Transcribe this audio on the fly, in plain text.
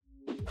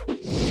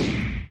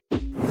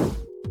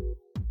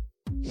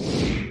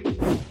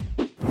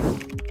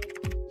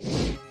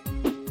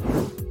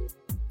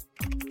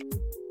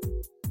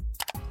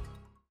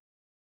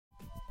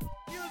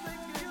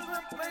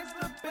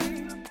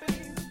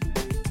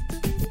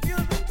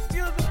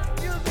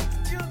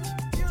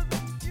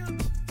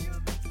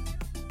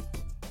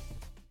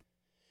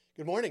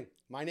Good morning.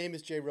 My name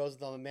is Jay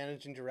Rosenthal. I'm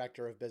Managing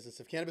Director of Business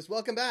of Cannabis.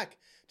 Welcome back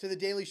to the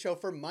Daily Show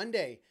for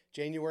Monday,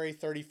 January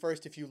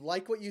 31st. If you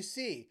like what you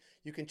see,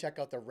 you can check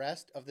out the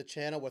rest of the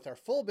channel with our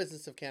full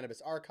Business of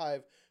Cannabis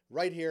archive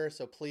right here.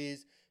 So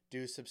please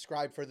do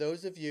subscribe. For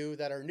those of you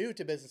that are new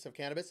to Business of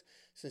Cannabis,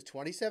 since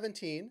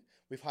 2017,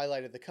 we've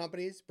highlighted the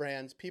companies,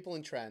 brands, people,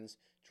 and trends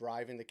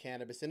driving the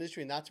cannabis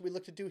industry. And that's what we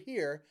look to do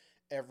here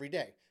every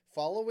day.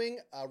 Following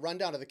a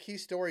rundown of the key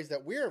stories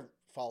that we're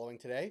following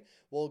today,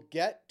 we'll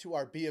get to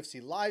our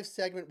BFC Live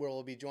segment where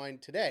we'll be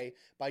joined today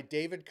by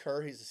David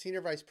Kerr. He's the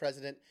Senior Vice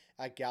President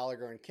at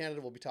Gallagher in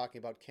Canada. We'll be talking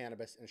about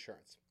cannabis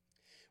insurance.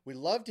 We'd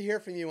love to hear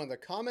from you on the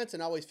comments,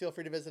 and always feel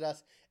free to visit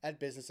us at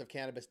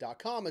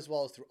businessofcannabis.com, as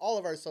well as through all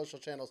of our social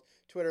channels,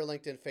 Twitter,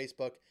 LinkedIn,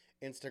 Facebook,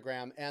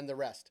 Instagram, and the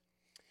rest.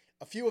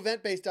 A few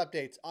event-based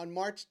updates. On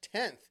March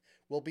 10th,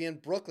 we'll be in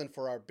Brooklyn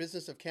for our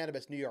Business of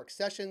Cannabis New York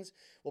sessions.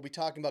 We'll be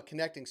talking about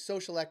connecting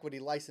social equity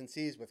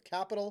licensees with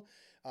capital.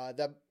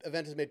 That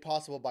event is made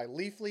possible by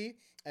Leafly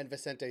and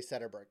Vicente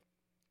Sederberg.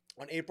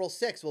 On April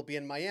 6th, we'll be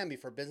in Miami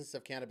for Business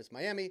of Cannabis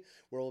Miami,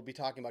 where we'll be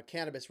talking about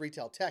cannabis,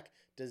 retail, tech,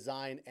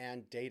 design,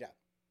 and data.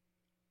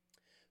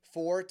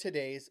 For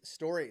today's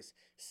stories,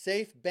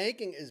 Safe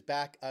Banking is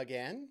back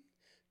again.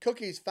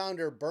 Cookies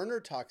founder Berner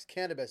talks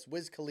cannabis,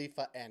 Wiz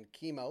Khalifa, and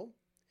chemo.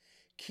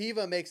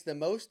 Kiva makes the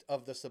most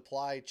of the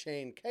supply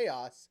chain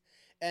chaos,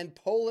 and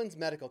Poland's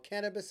medical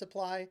cannabis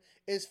supply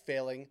is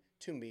failing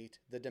to meet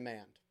the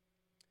demand.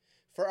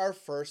 For our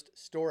first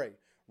story,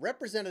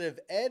 Representative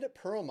Ed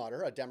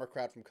Perlmutter, a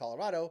Democrat from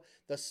Colorado,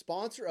 the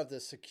sponsor of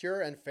the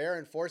Secure and Fair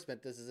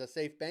Enforcement, this is a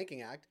Safe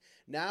Banking Act,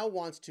 now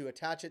wants to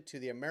attach it to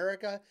the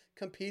America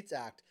Competes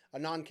Act, a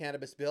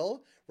non-cannabis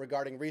bill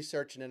regarding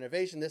research and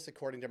innovation, this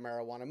according to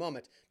Marijuana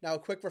Moment. Now, a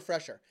quick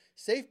refresher.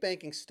 Safe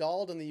banking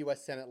stalled in the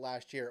U.S. Senate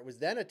last year. It was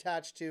then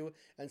attached to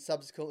and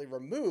subsequently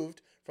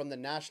removed from the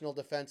National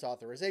Defense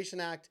Authorization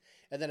Act,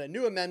 and then a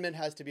new amendment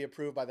has to be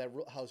approved by the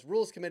House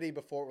Rules Committee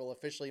before it will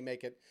officially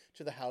make it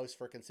to the House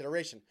for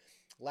consideration.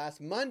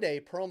 Last Monday,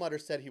 Perlmutter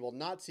said he will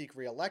not seek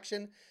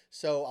re-election,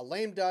 so a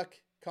lame duck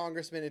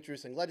congressman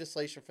introducing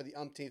legislation for the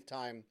umpteenth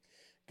time.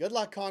 Good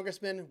luck,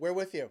 Congressman. We're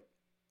with you.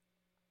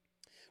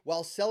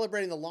 While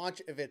celebrating the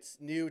launch of its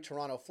new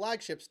Toronto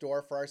flagship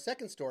store, for our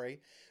second story,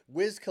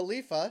 Wiz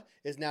Khalifa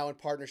is now in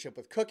partnership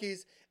with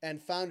Cookies,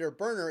 and founder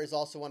Berner is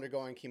also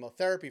undergoing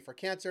chemotherapy for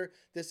cancer,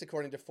 this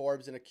according to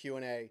Forbes in a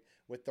Q&A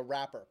with the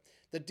rapper.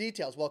 The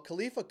details, well,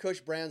 Khalifa Kush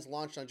brands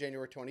launched on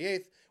January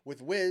 28th,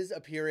 with Wiz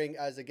appearing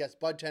as a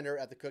guest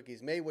budtender at the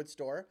Cookies Maywood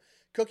store.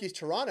 Cookies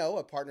Toronto,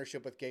 a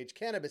partnership with Gage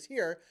Cannabis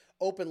here,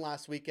 opened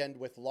last weekend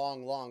with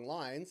long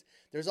lines.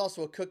 There's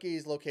also a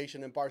Cookies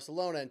location in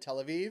Barcelona and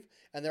Tel Aviv,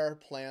 and there are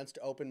plans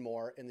to open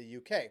more in the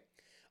UK.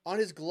 On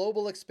his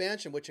global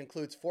expansion, which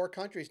includes 4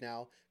 countries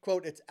now,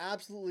 quote, "It's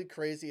absolutely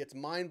crazy. It's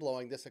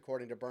mind-blowing," this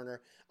according to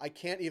Berner. "I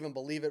can't even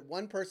believe it.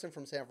 One person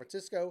from San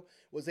Francisco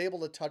was able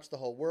to touch the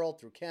whole world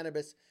through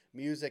cannabis,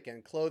 music,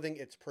 and clothing.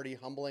 It's pretty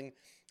humbling.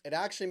 It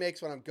actually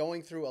makes what I'm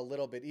going through a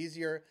little bit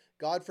easier.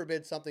 God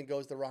forbid something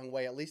goes the wrong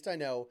way. At least I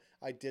know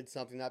I did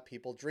something that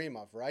people dream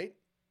of," right?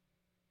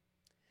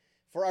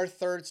 For our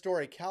third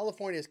story,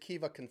 California's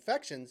Kiva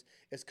Confections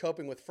is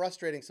coping with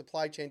frustrating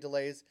supply chain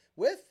delays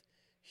with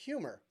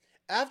humor.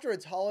 After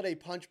its holiday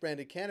punch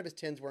branded cannabis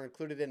tins were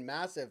included in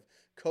massive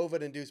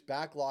COVID-induced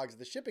backlogs of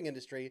the shipping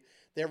industry,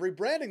 they're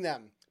rebranding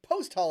them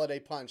post-holiday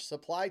punch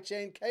supply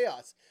chain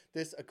chaos,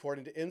 this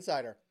according to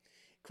Insider.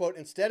 Quote,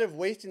 "Instead of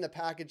wasting the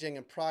packaging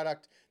and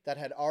product that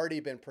had already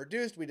been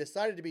produced, we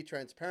decided to be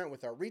transparent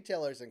with our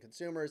retailers and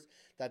consumers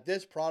that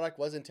this product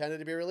was intended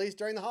to be released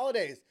during the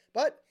holidays,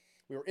 but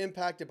we were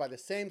impacted by the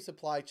same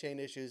supply chain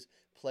issues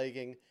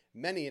plaguing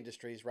many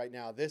industries right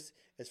now." This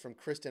is from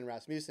Kristen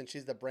Rasmussen.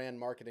 She's the brand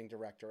marketing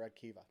director at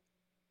Kiva.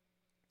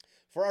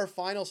 For our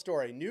final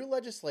story, new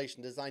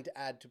legislation designed to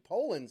add to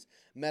Poland's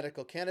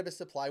medical cannabis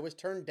supply was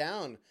turned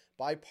down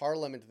by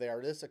Parliament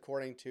there. This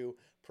according to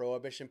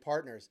Prohibition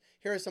Partners.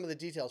 Here are some of the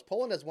details.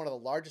 Poland has one of the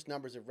largest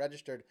numbers of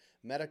registered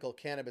medical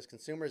cannabis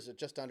consumers at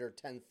just under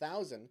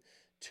 10,000.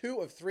 2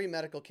 of 3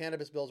 medical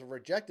cannabis bills were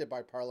rejected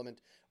by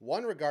Parliament,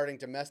 one regarding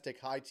domestic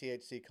high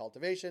THC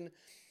cultivation,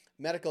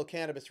 medical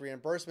cannabis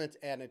reimbursements,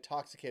 and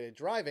intoxicated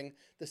driving.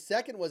 The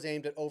second was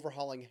aimed at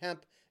overhauling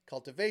hemp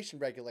cultivation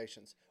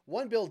regulations.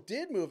 One bill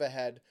did move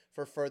ahead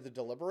for further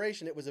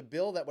deliberation. It was a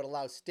bill that would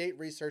allow state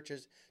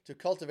researchers to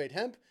cultivate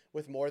hemp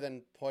with more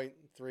than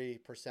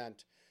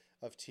 0.3%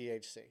 of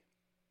THC.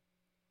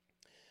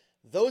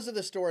 Those are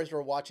the stories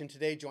we're watching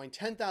today. Join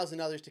 10,000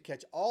 others to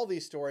catch all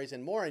these stories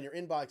and more in your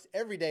inbox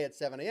every day at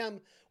 7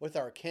 a.m. with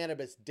our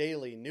Cannabis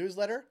Daily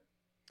newsletter.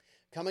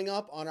 Coming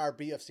up on our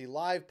BFC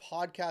Live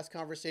podcast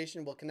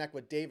conversation, we'll connect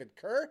with David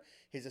Kerr.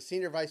 He's a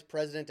Senior Vice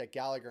President at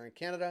Gallagher in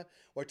Canada.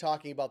 We're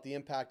talking about the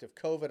impact of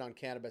COVID on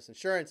cannabis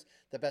insurance,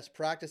 the best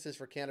practices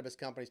for cannabis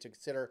companies to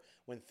consider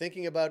when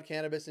thinking about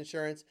cannabis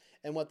insurance,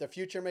 and what the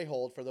future may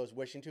hold for those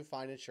wishing to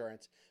find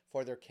insurance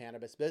for their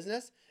cannabis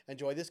business.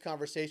 Enjoy this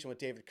conversation with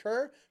David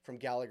Kerr from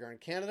Gallagher in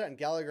Canada. And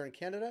Gallagher in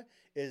Canada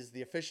is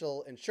the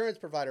official insurance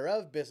provider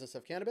of Business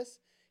of Cannabis.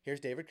 Here's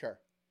David Kerr.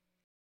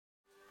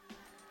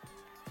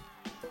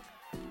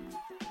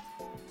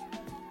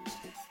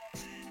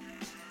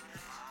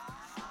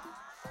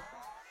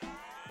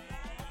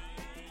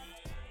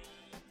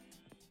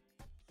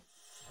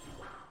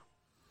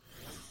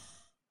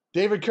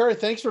 David Kerr,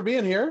 thanks for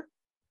being here.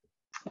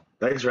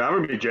 Thanks for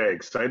having me, Jay.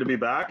 Excited to be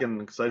back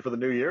and excited for the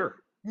new year.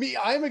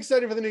 I'm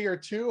excited for the new year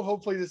too.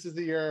 Hopefully this is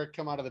the year I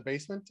come out of the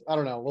basement. I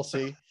don't know. We'll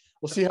see.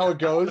 We'll see how it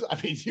goes. I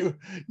mean,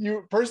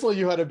 you personally,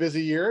 you had a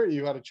busy year.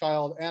 You had a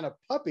child and a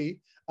puppy,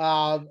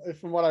 from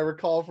what I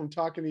recall from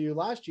talking to you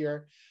last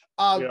year.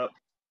 Yeah.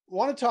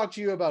 Want to talk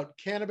to you about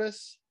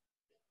cannabis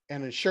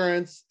and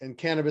insurance and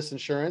cannabis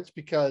insurance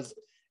because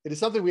it is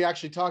something we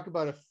actually talk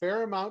about a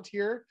fair amount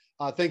here,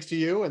 thanks to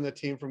you and the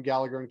team from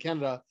Gallagher in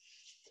Canada.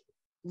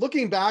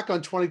 Looking back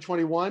on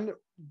 2021,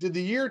 did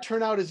the year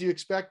turn out as you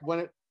expect when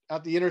it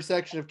at the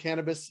intersection of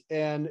cannabis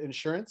and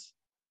insurance?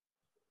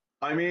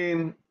 I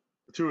mean,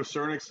 to a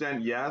certain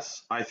extent,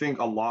 yes. I think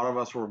a lot of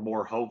us were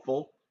more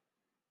hopeful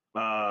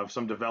of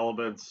some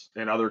developments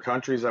in other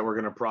countries that were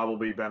going to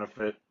probably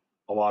benefit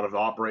a lot of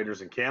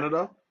operators in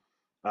Canada.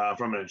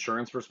 From an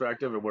insurance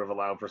perspective, it would have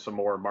allowed for some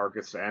more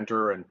markets to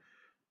enter and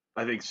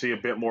I think see a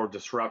bit more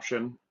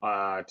disruption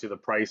to the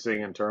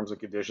pricing and terms and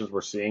conditions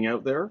we're seeing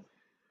out there.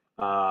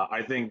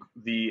 I think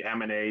the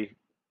M&A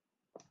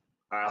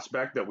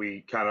aspect that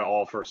we kind of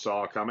all first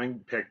saw coming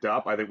picked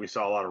up. I think we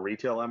saw a lot of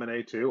retail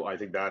M&A too. I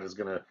think that is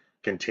going to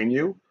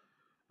continue.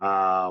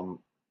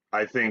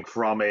 I think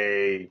from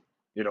a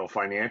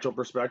financial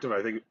perspective,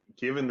 I think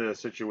given the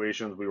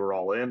situations we were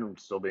all in,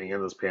 still being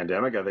in this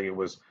pandemic, I think it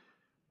was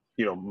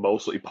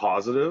mostly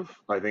positive.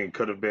 I think it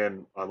could have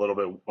been a little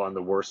bit on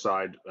the worst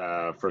side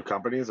for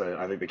companies.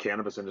 I think the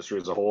cannabis industry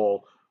as a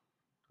whole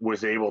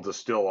was able to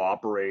still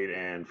operate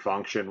and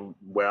function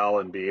well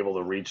and be able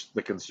to reach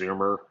the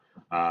consumer.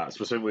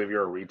 Specifically, if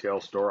you're a retail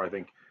store, I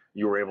think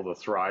you were able to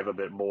thrive a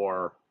bit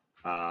more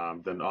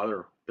than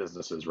other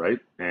businesses, right?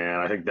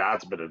 And I think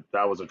that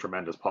was a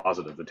tremendous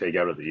positive to take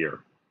out of the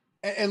year.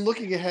 And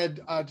looking ahead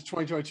to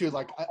 2022,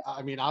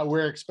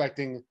 we're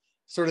expecting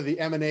sort of the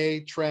M&A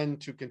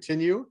trend to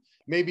continue,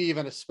 maybe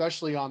even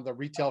especially on the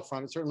retail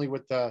front, certainly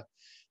with the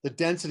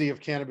density of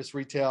cannabis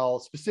retail,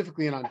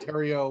 specifically in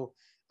Ontario.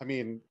 I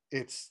mean,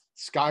 it's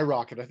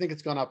skyrocketed. I think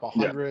it's gone up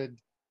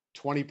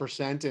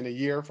 120% in a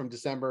year from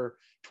December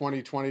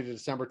 2020 to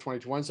December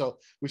 2021. So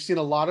we've seen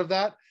a lot of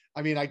that.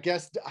 I mean, I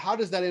guess, how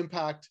does that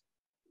impact,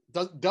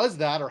 does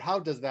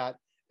that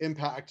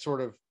impact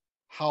sort of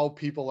how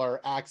people are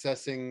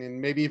accessing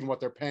and maybe even what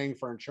they're paying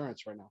for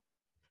insurance right now?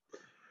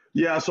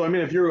 Yeah, so I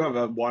mean, if you have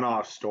a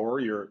one-off store,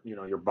 your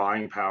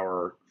buying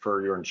power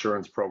for your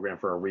insurance program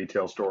for a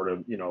retail store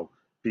to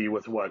be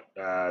with what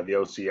the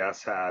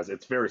OCS has,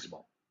 it's very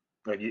small.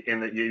 Like,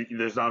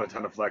 there's not a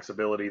ton of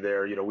flexibility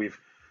there. We've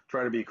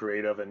tried to be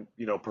creative and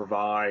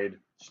provide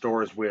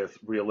stores with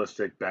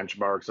realistic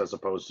benchmarks as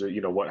opposed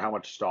to how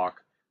much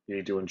stock you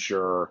need to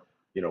insure,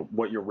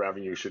 what your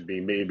revenue should be.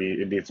 Maybe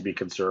it needs to be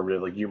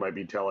conservative. Like, you might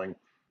be telling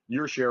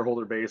your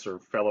shareholder base or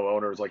fellow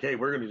owners, like, hey,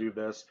 we're going to do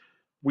this.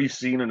 We've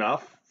seen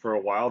enough for a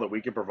while that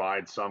we can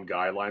provide some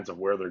guidelines of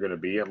where they're going to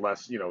be,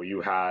 unless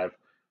you have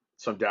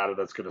some data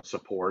that's going to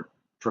support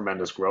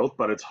tremendous growth.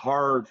 But it's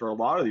hard for a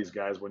lot of these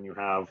guys when you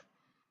have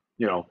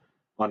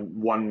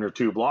on 1 or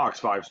 2 blocks,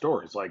 5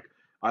 stores. Like,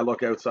 I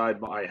look outside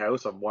my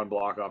house, I'm 1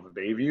 block off of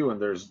Bayview,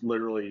 and there's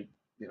literally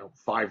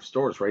 5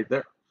 stores right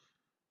there.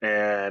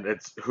 And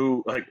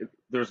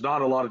there's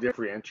not a lot of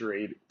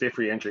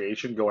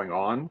differentiation going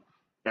on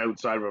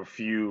outside of a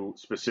few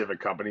specific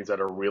companies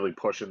that are really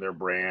pushing their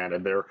brand,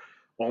 and they're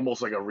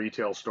almost like a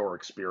retail store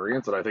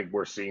experience. And I think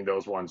we're seeing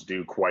those ones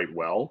do quite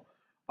well.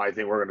 I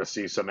think we're going to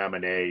see some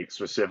M&A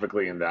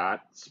specifically in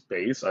that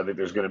space. I think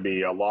there's going to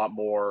be a lot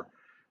more.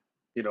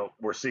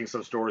 We're seeing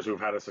some stores who've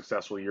had a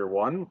successful year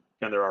one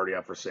and they're already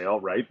up for sale,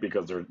 right?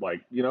 Because they're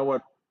like, you know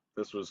what,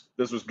 this was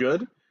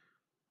good.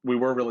 We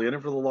weren't really in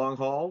it for the long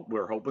haul.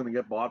 We're hoping to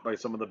get bought by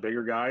some of the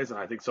bigger guys, and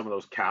I think some of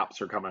those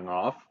caps are coming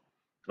off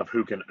of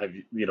who can,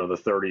 the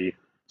 30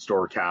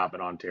 store cap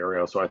in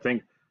Ontario. So I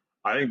think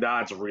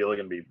that's really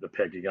going to be the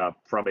picking up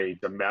from a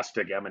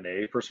domestic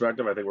M&A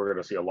perspective. I think we're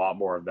going to see a lot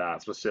more of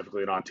that,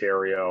 specifically in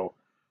Ontario,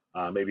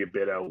 maybe a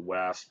bit out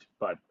west.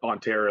 But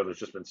Ontario, there's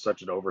just been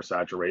such an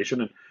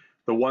oversaturation. And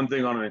the one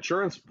thing on an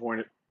insurance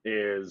point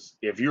is,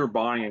 if you're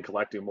buying and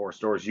collecting more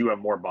stores, you have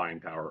more buying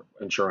power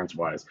insurance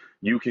wise.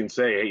 You can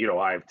say, hey,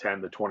 I have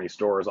 10 to 20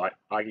 stores. I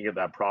can get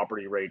that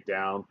property rate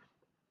down.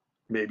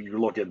 Maybe you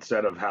look,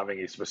 instead of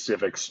having a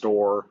specific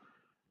store,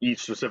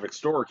 each specific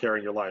store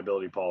carrying your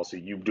liability policy,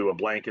 you do a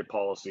blanket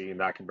policy, and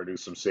that can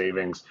produce some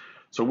savings.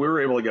 So we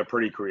were able to get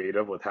pretty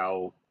creative with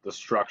how to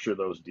structure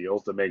those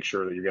deals to make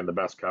sure that you're getting the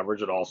best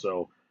coverage, and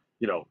also,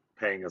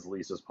 paying as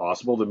least as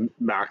possible to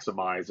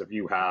maximize. If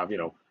you have,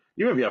 even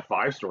if you have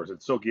 5 stores,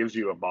 it still gives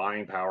you a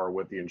buying power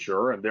with the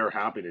insurer, and they're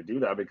happy to do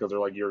that because they're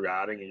like, you're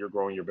adding and you're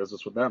growing your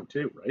business with them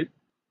too, right?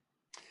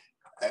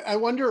 I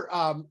wonder,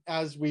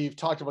 as we've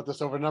talked about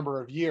this over a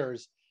number of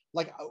years,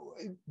 like,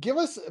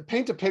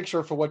 paint a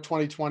picture for what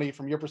 2020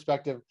 from your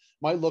perspective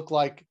might look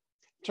like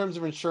in terms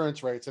of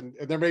insurance rates. And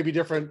there may be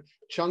different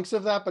chunks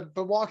of that,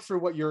 but walk through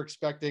what you're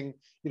expecting,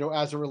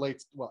 as it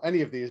relates, well,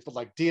 any of these, but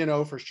like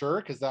D&O for sure,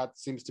 because that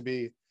seems to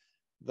be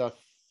the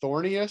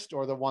thorniest,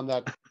 or the one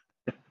that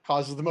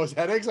causes the most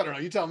headaches. I don't know.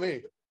 You tell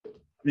me.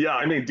 Yeah,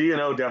 I mean,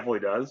 D&O definitely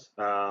does.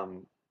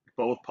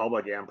 Both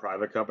public and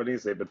private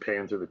companies, they've been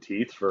paying through the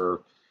teeth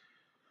for,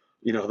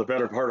 the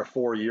better part of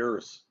 4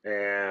 years.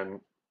 And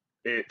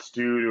it's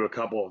due to a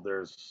couple of,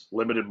 there's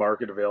limited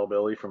market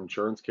availability from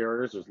insurance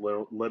carriers. There's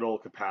little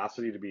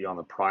capacity to be on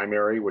the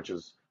primary, which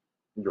is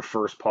your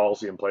first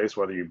policy in place.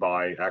 Whether you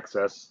buy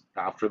excess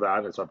after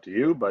that, it's up to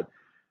you.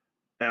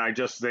 And I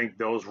just think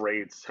those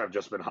rates have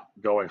just been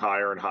going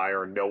higher and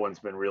higher, and no one's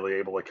been really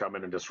able to come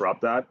in and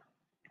disrupt that.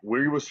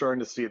 We were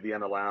starting to see at the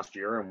end of last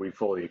year, and we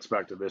fully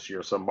expected this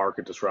year, some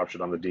market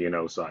disruption on the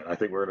D&O side. I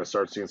think we're going to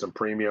start seeing some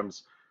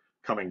premiums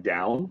coming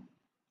down.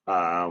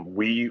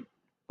 We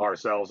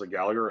ourselves at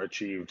Gallagher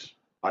achieved,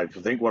 I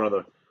think, one of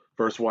the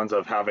first ones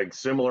of having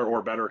similar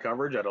or better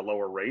coverage at a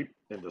lower rate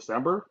in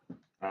December.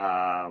 You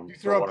For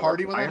throw a one of our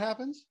party when that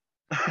clients.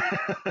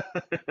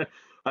 happens?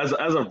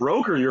 As a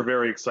broker, you're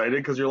very excited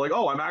because you're like,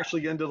 oh, I'm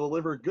actually going to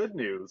deliver good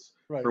news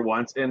Right. for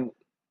once. And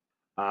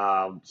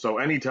so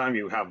anytime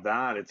you have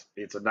that,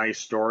 it's a nice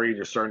story, and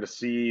you're starting to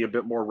see a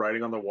bit more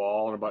writing on the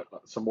wall, and about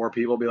some more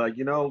people be like,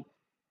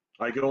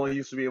 I could only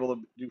used to be able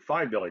to do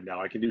 5 billing.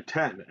 Now I can do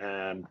 10,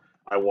 and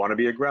I want to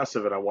be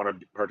aggressive, and I want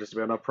to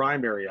participate in a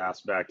primary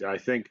aspect. And I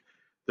think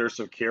there's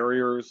some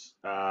carriers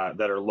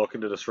that are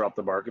looking to disrupt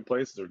the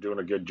marketplace. They're doing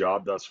a good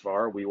job thus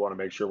far. We want to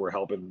make sure we're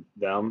helping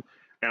them,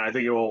 and I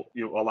think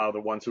you allow the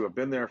ones who have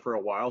been there for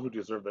a while, who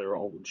deserve their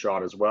own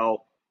shot as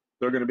well.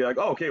 They're going to be like,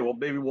 oh, okay, well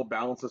maybe we'll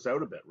balance this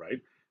out a bit, right?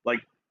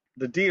 Like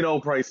the D&O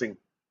pricing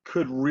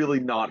could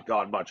really not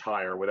gone much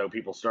higher without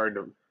people starting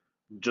to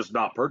just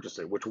not purchase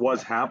it, which was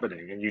Right.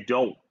 happening. And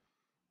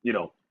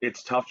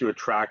it's tough to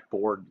attract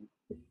board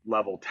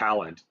level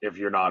talent if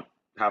you're not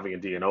having a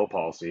D&O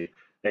policy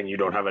and you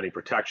don't have any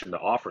protection to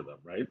offer them,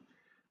 right?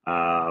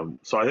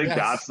 So I think Yes.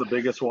 that's the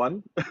biggest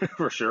one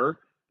for sure.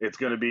 It's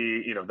going to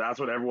be, that's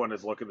what everyone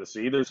is looking to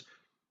see. There's,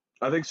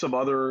 I think, some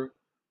other,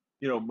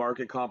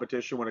 market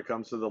competition when it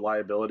comes to the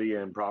liability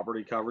and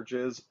property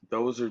coverages.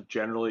 Those are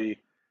generally,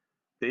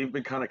 they've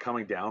been kind of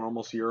coming down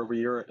almost year over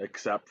year,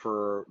 except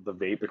for the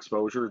vape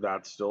exposure.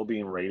 That's still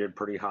being rated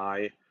pretty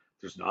high.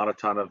 There's not a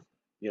ton of,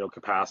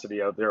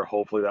 capacity out there.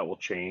 Hopefully that will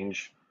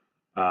change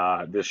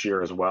this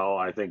year as well.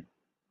 I think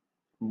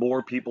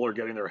more people are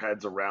getting their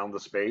heads around the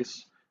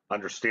space,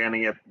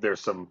 understanding it. There's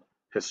some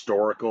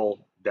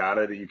historical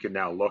data that you can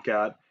now look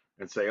at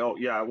and say, oh,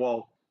 yeah,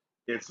 well,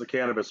 it's the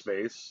cannabis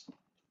space.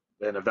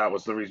 And if that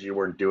was the reason you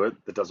weren't do it,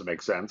 that doesn't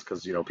make sense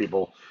because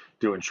people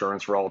do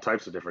insurance for all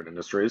types of different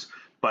industries.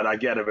 But I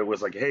get if it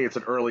was like, hey, it's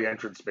an early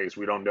entrance space,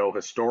 we don't know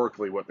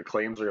historically what the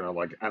claims are going to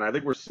like, and I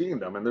think we're seeing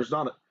them, and there's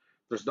not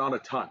a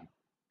ton,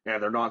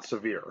 and they're not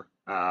severe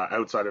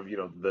outside of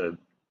the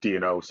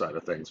D&O side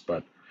of things.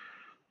 But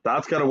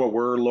that's kind of what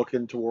we're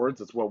looking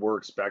towards. It's what we're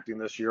expecting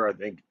this year. I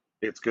think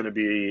it's going to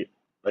be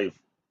a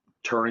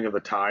turning of the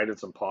tide and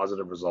some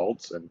positive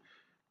results, and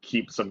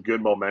keep some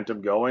good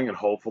momentum going. And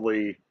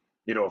hopefully,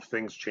 if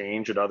things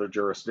change in other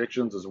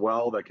jurisdictions as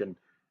well, that can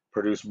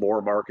produce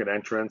more market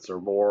entrance or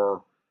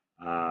more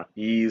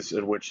ease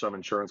in which some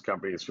insurance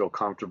companies feel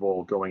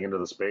comfortable going into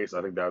the space.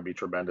 I think that would be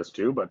tremendous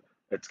too. But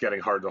it's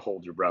getting hard to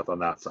hold your breath on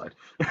that side.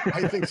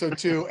 I think so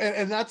too.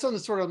 And that's on the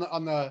sort of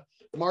on the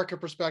market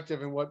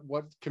perspective and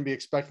what can be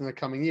expected in the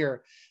coming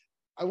year.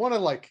 I want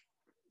to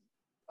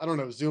I don't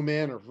know, zoom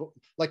in or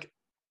like,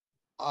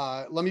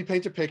 let me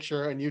paint a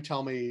picture and you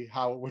tell me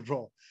how it would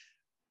roll.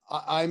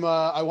 I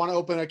want to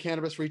open a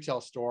cannabis retail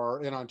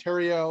store in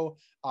Ontario.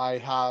 I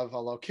have a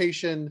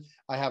location,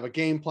 I have a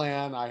game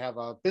plan, I have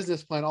a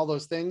business plan, all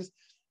those things.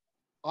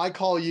 I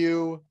call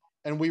you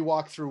and we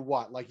walk through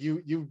what? Like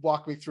you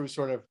walk me through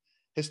sort of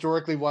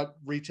historically what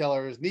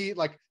retailers need.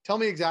 Like tell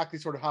me exactly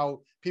sort of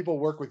how people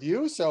work with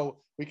you so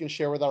we can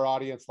share with our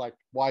audience like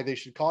why they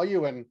should call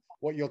you and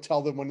what you'll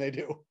tell them when they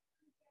do.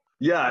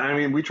 Yeah, I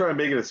mean, we try and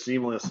make it as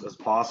seamless as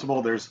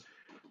possible. There's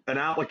an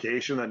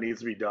application that needs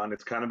to be done.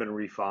 It's kind of been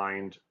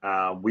refined.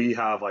 We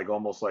have like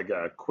almost like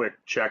a quick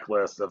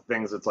checklist of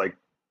things. It's like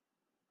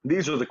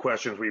these are the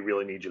questions we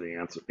really need you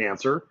to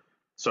answer.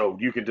 So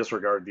you can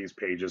disregard these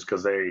pages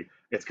because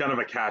it's kind of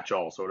a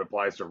catch-all. So it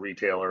applies to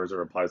retailers,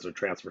 or applies to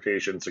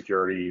transportation,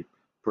 security,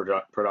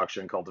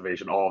 production,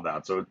 cultivation, all of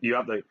that. So you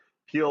have to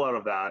peel out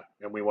of that,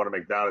 and we want to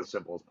make that as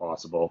simple as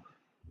possible.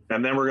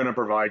 And then we're going to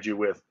provide you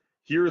with,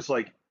 here's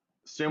like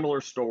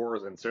similar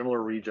stores and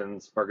similar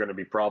regions are going to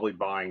be probably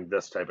buying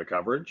this type of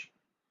coverage,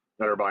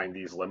 that are buying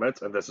these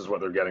limits, and this is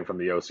what they're getting from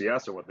the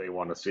OCS and what they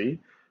want to see.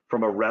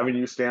 From a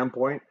revenue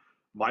standpoint,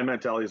 my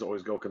mentality is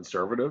always go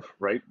conservative,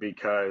 right?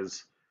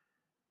 Because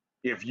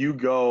if you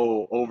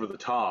go over the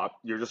top,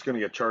 you're just going to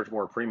get charged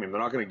more premium.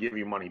 They're not going to give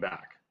you money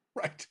back.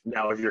 Right.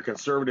 Now, if you're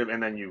conservative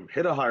and then you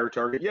hit a higher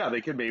target, yeah,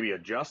 they could maybe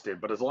adjust it.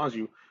 But as long as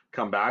you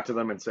come back to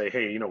them and say,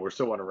 hey, we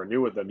still want to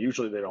renew with them,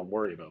 usually they don't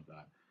worry about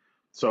that.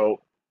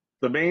 So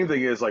the main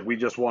thing is like we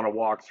just want to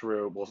walk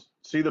through. We'll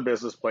see the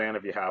business plan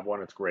if you have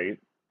one. It's great.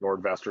 Or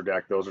investor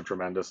deck. Those are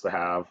tremendous to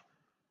have.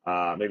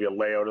 Maybe a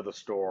layout of the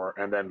store,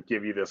 and then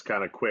give you this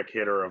kind of quick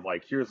hitter of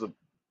like, here's the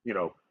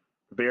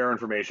bare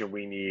information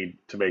we need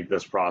to make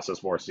this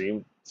process more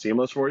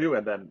seamless for you,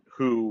 and then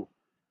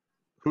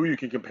who you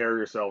can compare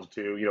yourselves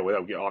to,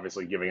 without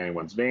obviously giving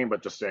anyone's name,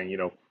 but just saying,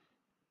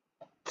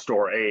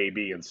 store A,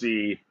 B, and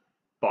C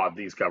bought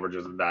these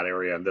coverages in that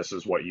area, and this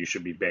is what you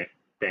should be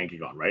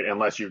banking on, right?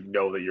 Unless you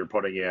know that you're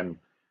putting in,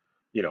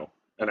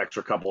 an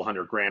extra couple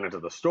 $100,000 into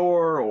the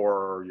store,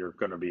 or you're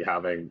going to be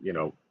having,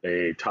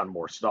 a ton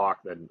more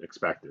stock than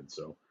expected.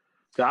 So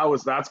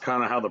that's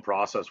kind of how the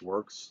process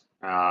works.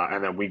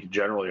 And then we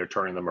generally are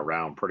turning them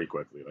around pretty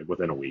quickly, like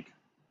within a week.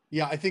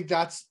 Yeah, I think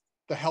that's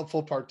the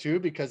helpful part too,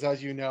 because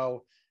as you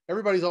know,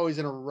 everybody's always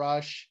in a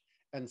rush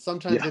and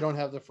sometimes they don't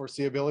have the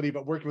foreseeability,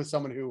 but working with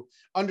someone who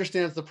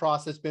understands the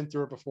process, been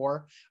through it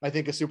before, I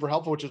think is super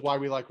helpful, which is why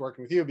we like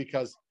working with you,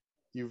 because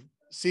you've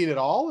seen it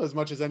all as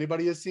much as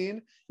anybody has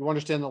seen. You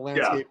understand the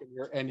landscape,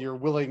 and you're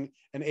willing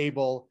and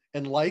able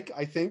and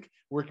I think,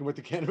 working with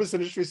the cannabis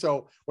industry.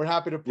 So we're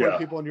happy to point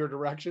people in your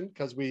direction,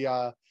 because we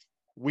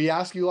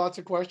ask you lots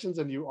of questions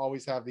and you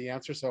always have the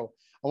answer. So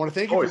I want to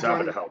thank you always for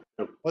joining. Happy to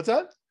help. What's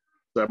that?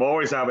 So I'm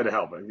always happy to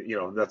help.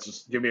 That's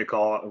just give me a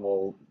call and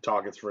we'll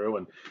talk it through.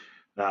 And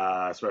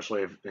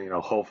especially if,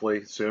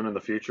 hopefully soon in the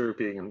future,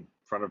 being in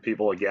front of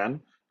people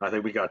again. I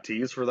think we got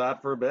teased for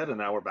that for a bit, and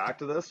now we're back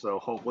to this. So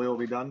hopefully it'll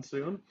be done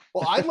soon.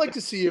 Well, I'd like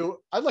to see you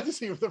for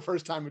the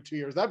first time in 2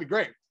 years. That'd be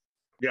great.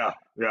 Yeah.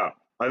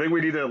 I think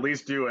we need to at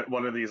least do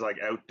one of these like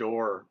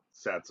outdoor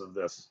sets of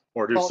this,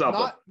 or do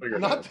something.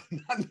 Not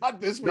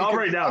this week. Not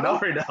right now.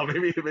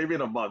 Maybe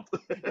in a month.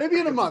 Maybe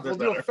in a month. We'll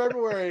do a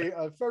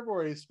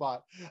February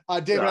spot.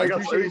 David, I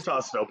appreciate you.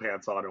 Toss snow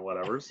pants on and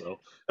whatever. So.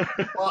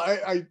 Well,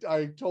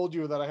 I told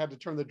you that I had to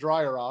turn the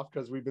dryer off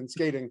because we've been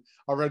skating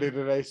already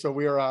today. So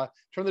we are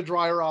turn the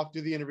dryer off, do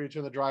the interview,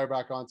 turn the dryer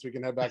back on, so we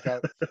can head back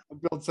out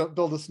and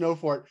build a snow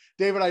fort.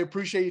 David, I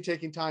appreciate you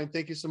taking time.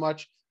 Thank you so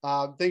much.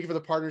 Thank you for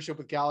the partnership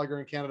with Gallagher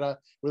in Canada.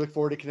 We look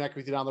forward to connecting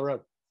with you down the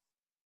road.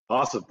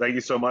 Awesome. Thank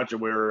you so much.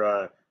 And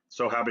we're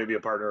so happy to be a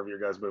partner of your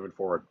guys moving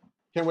forward.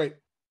 Can't wait.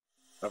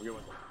 Have a good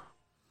one.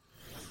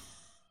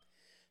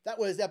 That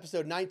was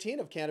episode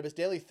 19 of Cannabis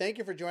Daily. Thank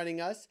you for joining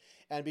us.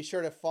 And be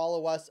sure to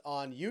follow us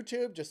on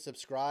YouTube. Just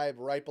subscribe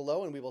right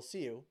below, and we will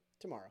see you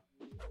tomorrow.